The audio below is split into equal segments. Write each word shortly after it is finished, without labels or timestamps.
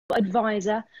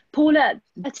advisor. Paula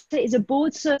Vetter is a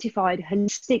board-certified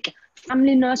holistic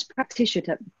family nurse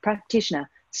practitioner,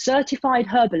 certified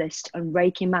herbalist, and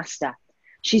Reiki master.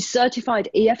 She's certified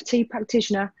EFT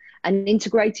practitioner and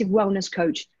integrative wellness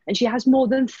coach, and she has more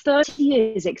than 30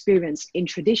 years experience in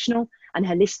traditional and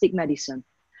holistic medicine.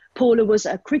 Paula was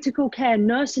a critical care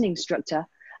nursing instructor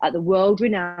at the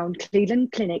world-renowned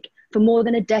Cleveland Clinic for more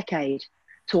than a decade,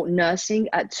 taught nursing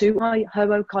at 2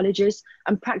 Idaho colleges,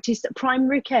 and practiced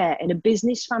primary care in a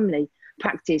business family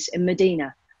practice in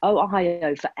Medina,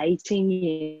 Ohio for 18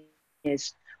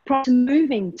 years. Prior to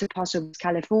moving to Paso,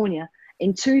 California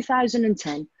in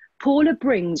 2010, Paula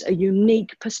brings a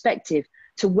unique perspective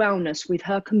to wellness with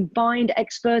her combined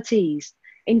expertise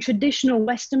in traditional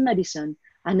Western medicine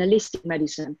and holistic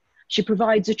medicine. She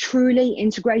provides a truly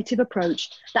integrative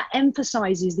approach that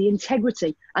emphasizes the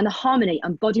integrity and the harmony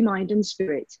of body, mind, and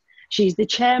spirit. She's the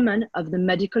chairman of the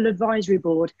medical advisory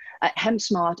board at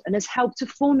hempSMART and has helped to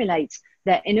formulate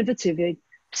their innovative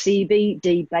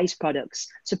CBD-based products.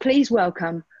 So please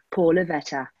welcome Paula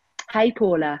Vetter. Hey,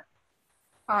 Paula.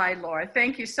 Hi, Laura.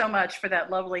 Thank you so much for that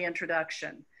lovely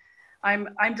introduction.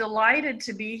 I'm delighted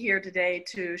to be here today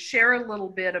to share a little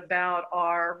bit about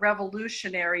our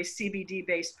revolutionary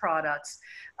CBD-based products.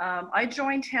 I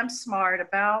joined hempSMART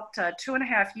about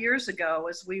 2.5 years ago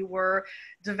as we were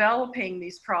developing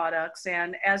these products.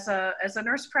 And as a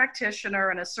nurse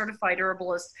practitioner and a certified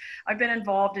herbalist, I've been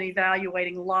involved in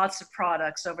evaluating lots of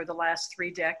products over the last 3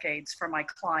 decades for my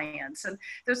clients. And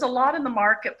there's a lot in the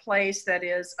marketplace that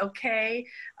is okay,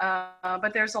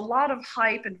 but there's a lot of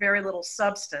hype and very little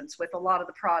substance with a lot of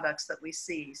the products that we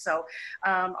see. So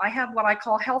I have what I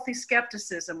call healthy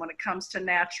skepticism when it comes to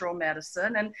natural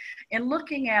medicine. And in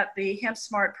looking at the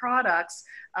hempSMART products,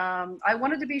 I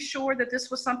wanted to be sure that this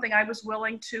was something I was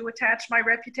willing to attach my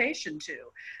reputation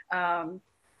to.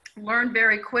 Learned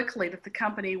very quickly that the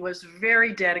company was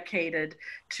very dedicated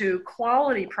to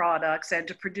quality products and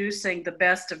to producing the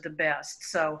best of the best.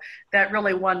 So that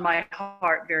really won my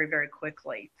heart very, very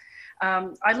quickly.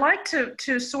 I'd like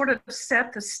to sort of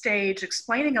set the stage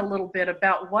explaining a little bit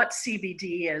about what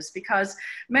CBD is, because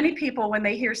many people, when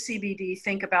they hear CBD,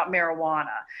 think about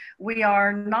marijuana. We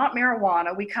are not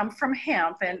marijuana. We come from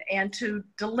hemp. And to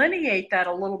delineate that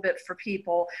a little bit for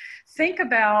people, think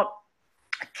about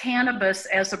cannabis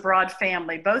as a broad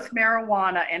family. Both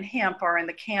marijuana and hemp are in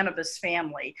the cannabis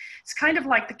family. It's kind of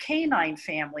like the canine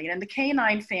family. And in the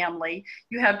canine family,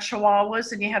 you have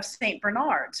Chihuahuas and you have St.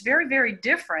 Bernards. Very, very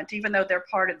different, even though they're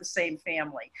part of the same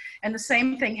family. And the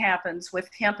same thing happens with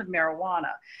hemp and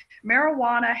marijuana.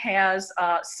 Marijuana has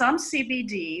some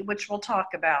CBD, which we'll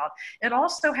talk about. It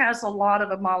also has a lot of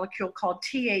a molecule called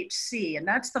THC, and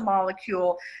that's the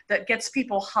molecule that gets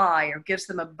people high or gives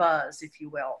them a buzz, if you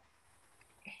will.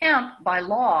 Hemp, by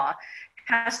law,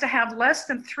 has to have less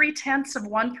than 0.3%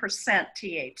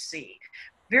 THC.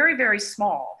 Very, very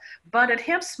small. But at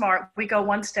hempSMART, we go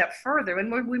one step further and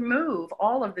we remove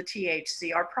all of the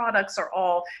THC. Our products are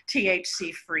all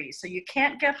THC free. So you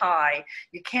can't get high,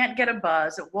 you can't get a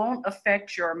buzz, it won't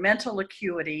affect your mental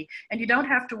acuity, and you don't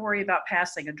have to worry about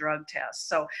passing a drug test.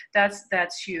 So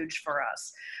that's huge for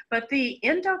us. But the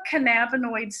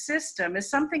endocannabinoid system is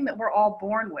something that we're all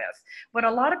born with. What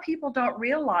a lot of people don't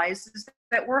realize is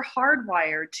that we're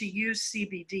hardwired to use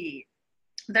CBD.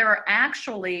 There are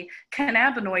actually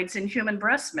cannabinoids in human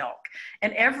breast milk,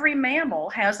 and every mammal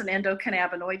has an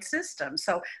endocannabinoid system.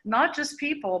 So not just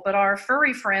people, but our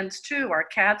furry friends too, our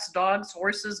cats, dogs,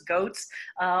 horses, goats,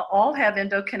 all have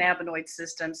endocannabinoid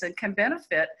systems and can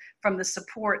benefit from the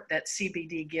support that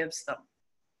CBD gives them.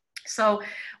 So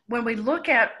when we look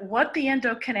at what the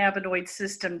endocannabinoid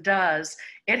system does,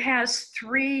 it has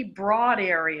 3 broad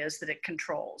areas that it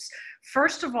controls.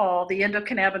 First of all, the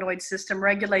endocannabinoid system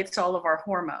regulates all of our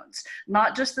hormones,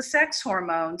 not just the sex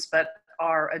hormones, but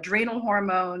our adrenal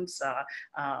hormones,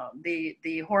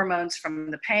 the hormones from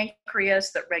the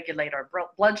pancreas that regulate our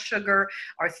blood sugar,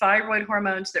 our thyroid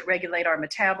hormones that regulate our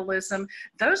metabolism.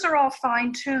 Those are all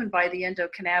fine-tuned by the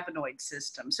endocannabinoid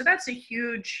system. So that's a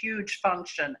huge, huge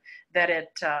function that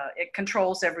it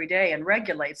controls every day and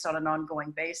regulates on an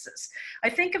ongoing basis. I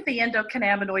think of the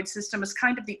endocannabinoid system as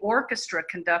kind of the orchestra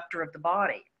conductor of the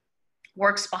body.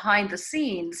 Works behind the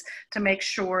scenes to make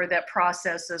sure that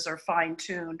processes are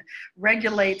fine-tuned,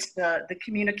 regulates the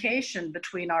communication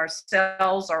between our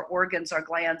cells, our organs, our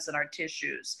glands, and our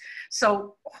tissues.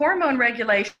 So hormone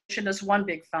regulation is one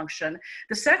big function.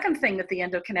 The second thing that the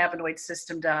endocannabinoid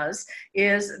system does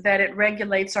is that it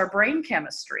regulates our brain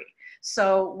chemistry.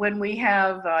 So when we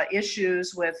have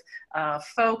issues with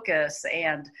focus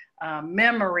and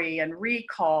memory and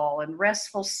recall and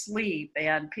restful sleep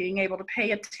and being able to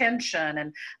pay attention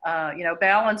and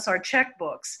balance our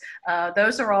checkbooks.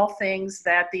 Those are all things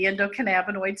that the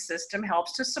endocannabinoid system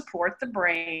helps to support the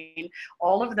brain,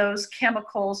 all of those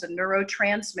chemicals and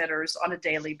neurotransmitters on a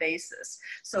daily basis.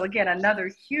 So again, another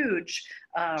huge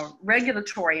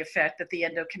regulatory effect that the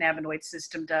endocannabinoid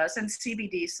system does, and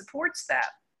CBD supports that.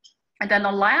 And then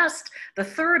the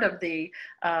third of the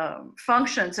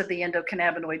functions of the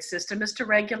endocannabinoid system is to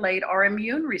regulate our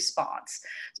immune response.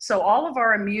 So all of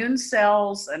our immune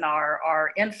cells and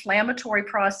our inflammatory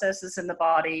processes in the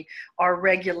body are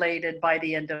regulated by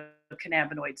the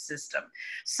endocannabinoid system.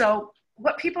 So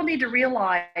what people need to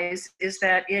realize is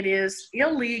that it is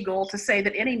illegal to say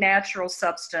that any natural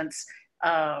substance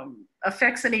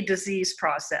affects any disease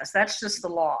process. That's just the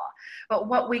law. But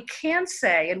what we can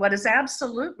say, and what is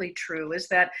absolutely true, is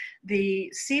that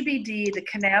the CBD, the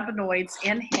cannabinoids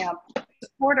in hemp,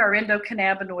 support our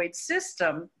endocannabinoid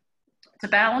system to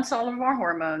balance all of our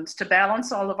hormones, to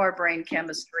balance all of our brain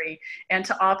chemistry, and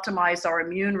to optimize our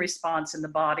immune response in the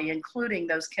body, including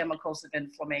those chemicals of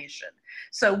inflammation.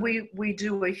 So we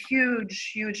do a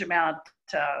huge amount,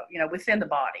 within the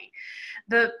body.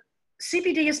 The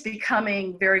CBD is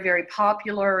becoming very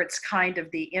popular. It's kind of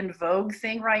the in vogue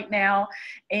thing right now.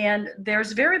 And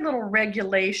there's very little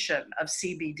regulation of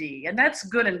CBD, and that's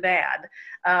good and bad.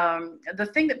 The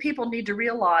thing that people need to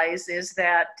realize is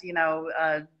that,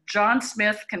 John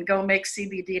Smith can go make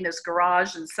CBD in his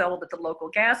garage and sell it at the local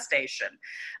gas station.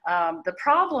 The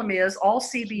problem is all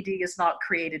CBD is not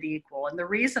created equal. And the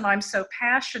reason I'm so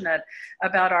passionate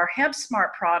about our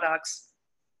hempSMART products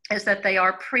is that they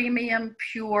are premium,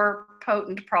 pure,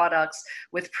 potent products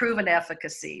with proven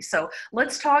efficacy. So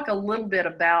let's talk a little bit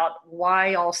about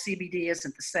why all CBD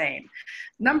isn't the same.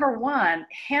 Number one,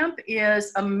 hemp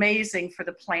is amazing for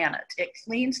the planet. It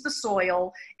cleans the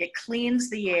soil, it cleans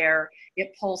the air,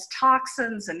 it pulls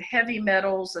toxins and heavy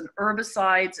metals and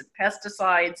herbicides and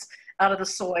pesticides out of the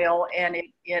soil, and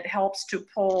it helps to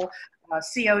pull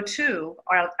CO2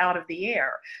 out of the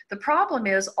air. The problem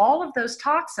is all of those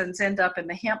toxins end up in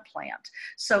the hemp plant.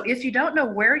 So if you don't know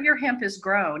where your hemp is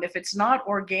grown, if it's not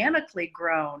organically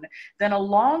grown, then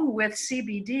along with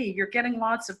CBD, you're getting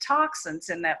lots of toxins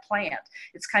in that plant.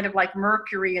 It's kind of like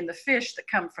mercury in the fish that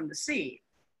come from the sea.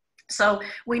 So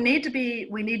we need to be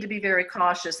very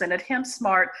cautious. And at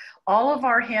hempSMART, all of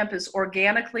our hemp is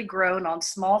organically grown on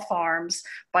small farms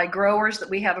by growers that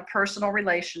we have a personal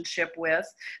relationship with.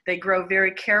 They grow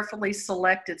very carefully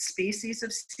selected species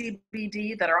of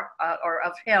CBD that are or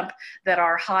of hemp that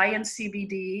are high in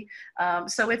CBD.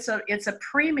 So it's a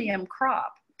premium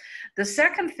crop. The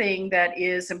second thing that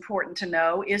is important to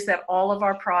know is that all of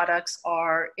our products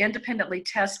are independently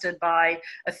tested by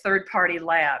a third-party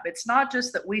lab. It's not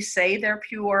just that we say they're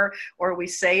pure or we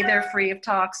say they're free of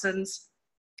toxins,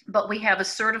 but we have a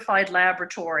certified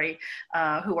laboratory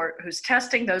who's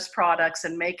testing those products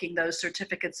and making those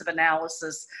certificates of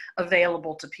analysis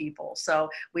available to people. So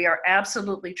we are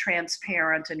absolutely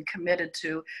transparent and committed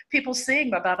to people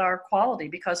seeing about our quality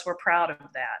because we're proud of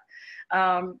that.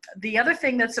 The other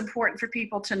thing that's important for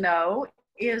people to know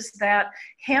is that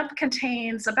hemp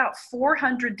contains about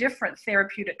 400 different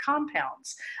therapeutic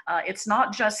compounds. It's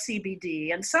not just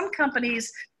CBD, and some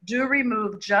companies do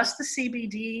remove just the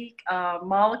CBD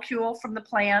molecule from the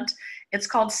plant. It's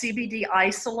called CBD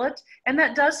isolate, and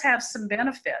that does have some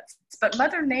benefits. But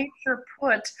Mother Nature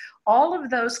put all of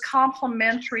those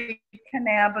complementary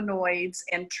cannabinoids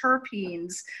and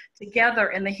terpenes together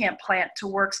in the hemp plant to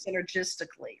work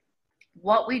synergistically.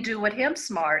 What we do at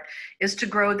hempSMART is to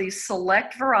grow these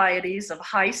select varieties of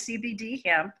high CBD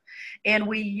hemp, and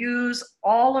we use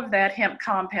all of that hemp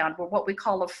compound for what we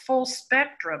call a full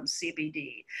spectrum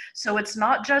CBD. So it's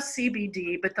not just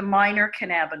CBD, but the minor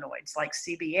cannabinoids like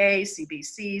CBA,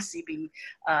 CBC,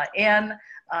 CBN,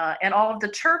 and all of the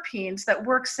terpenes that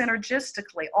work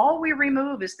synergistically. All we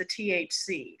remove is the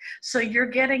THC. So you're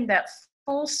getting that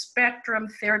full spectrum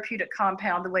therapeutic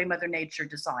compound the way Mother Nature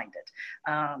designed it.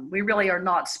 We really are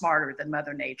not smarter than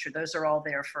Mother Nature. Those are all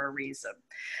there for a reason.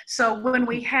 So when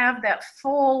we have that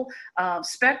full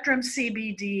spectrum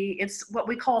CBD, it's what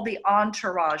we call the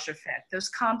entourage effect. Those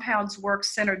compounds work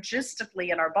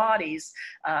synergistically in our bodies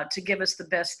to give us the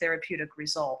best therapeutic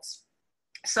results.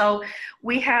 So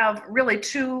we have really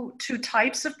two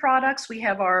types of products. We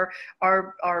have our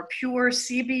pure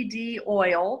CBD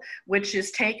oil, which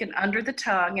is taken under the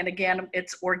tongue. And again,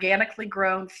 it's organically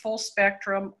grown, full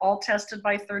spectrum, all tested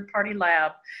by third-party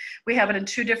lab. We have it in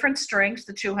two different strengths,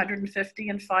 the 250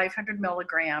 and 500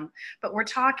 milligram. But we're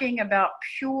talking about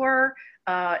pure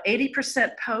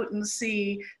 80%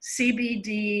 potency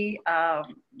CBD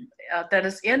that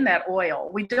is in that oil.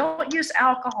 We don't use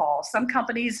alcohol. Some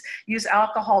companies use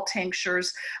alcohol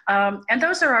tinctures, and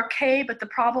those are okay, but the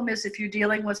problem is if you're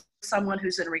dealing with someone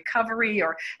who's in recovery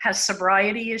or has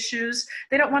sobriety issues,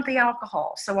 they don't want the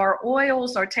alcohol. So our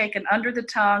oils are taken under the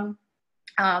tongue.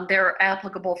 They're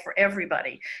applicable for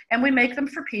everybody. And we make them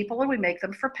for people and we make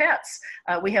them for pets.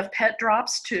 We have pet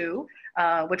drops too,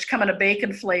 which come in a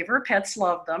bacon flavor. Pets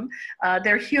love them.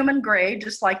 They're human grade,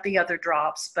 just like the other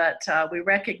drops, but we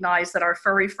recognize that our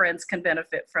furry friends can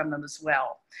benefit from them as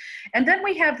well. And then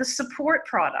we have the support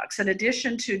products. In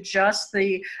addition to just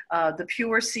the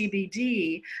pure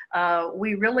CBD,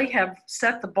 we really have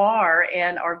set the bar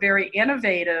and are very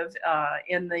innovative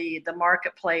in the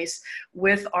marketplace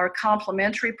with our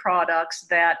complementary products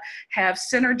that have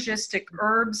synergistic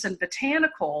herbs and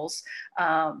botanicals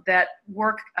that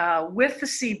work with the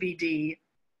CBD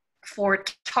for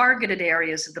targeted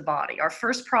areas of the body. Our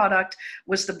first product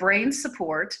was the brain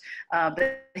support.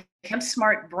 The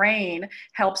hempSMART brain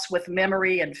helps with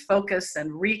memory and focus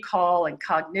and recall and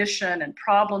cognition and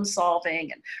problem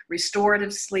solving and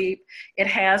restorative sleep. It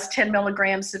has 10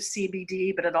 milligrams of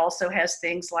CBD, but it also has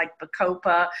things like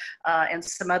bacopa and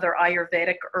some other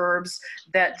Ayurvedic herbs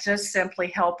that just simply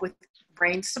help with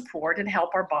brain support and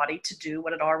help our body to do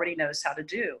what it already knows how to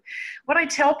do. What I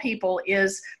tell people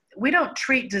is we don't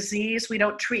treat disease, we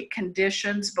don't treat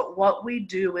conditions, but what we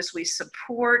do is we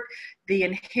support the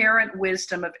inherent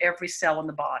wisdom of every cell in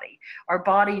the body. Our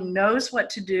body knows what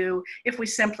to do if we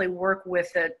simply work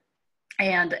with it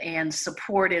and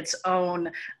support its own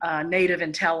native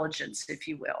intelligence, if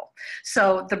you will.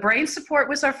 So the brain support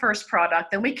was our first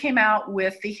product. Then we came out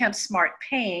with the hempSMART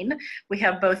pain. We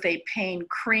have both a pain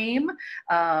cream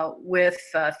with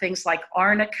things like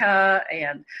arnica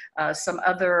and some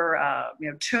other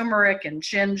turmeric and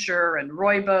ginger and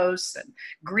rooibos and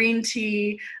green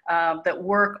tea that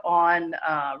work on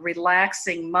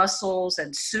relaxing muscles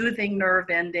and soothing nerve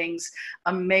endings.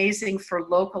 Amazing for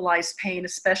localized pain,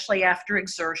 especially after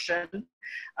exertion.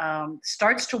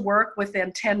 Starts to work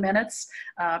within 10 minutes.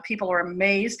 People are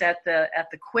amazed at the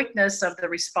quickness of the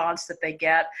response that they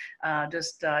get,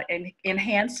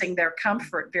 enhancing their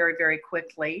comfort very, very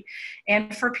quickly.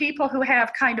 And for people who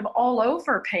have kind of all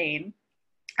over pain,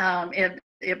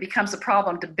 it becomes a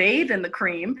problem to bathe in the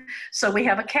cream. So we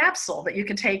have a capsule that you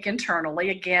can take internally.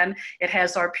 Again, it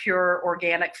has our pure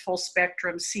organic full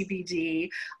spectrum CBD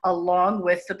along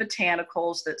with the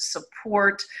botanicals that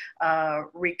support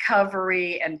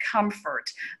recovery and comfort.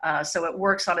 So it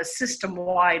works on a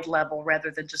system-wide level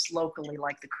rather than just locally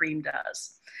like the cream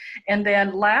does. And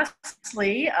then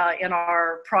lastly, in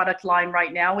our product line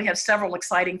right now, we have several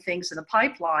exciting things in the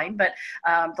pipeline, but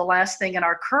the last thing in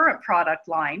our current product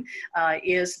line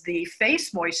is the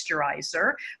face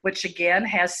moisturizer, which again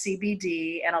has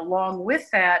CBD, and along with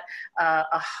that,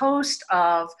 a host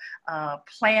of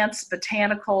plants,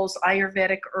 botanicals,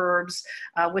 Ayurvedic herbs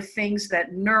with things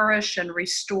that nourish and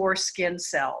restore skin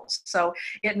cells. So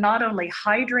it not only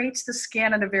hydrates the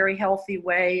skin in a very healthy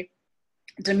way,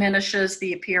 diminishes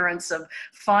the appearance of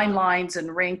fine lines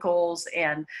and wrinkles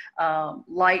and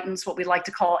lightens what we like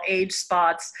to call age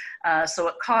spots. So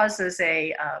it causes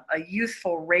a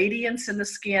youthful radiance in the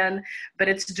skin, but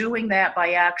it's doing that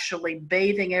by actually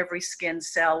bathing every skin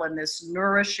cell in this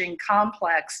nourishing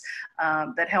complex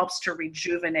that helps to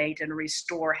rejuvenate and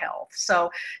restore health. So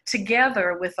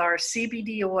together with our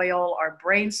CBD oil, our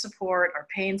brain support, our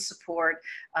pain support,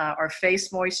 our face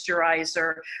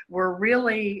moisturizer, we're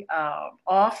really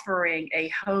offering a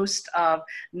host of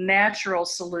natural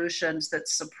solutions that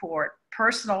support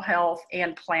personal health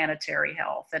and planetary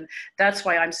health. And that's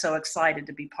why I'm so excited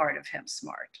to be part of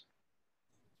hempSMART.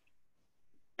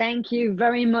 Thank you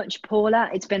very much, Paula.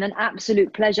 It's been an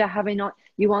absolute pleasure having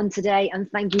you on today. And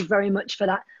thank you very much for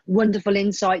that wonderful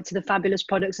insight to the fabulous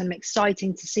products. And I'm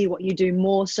excited to see what you do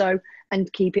more so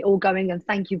and keep it all going. And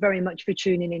thank you very much for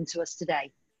tuning in to us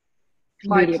today.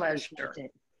 My pleasure.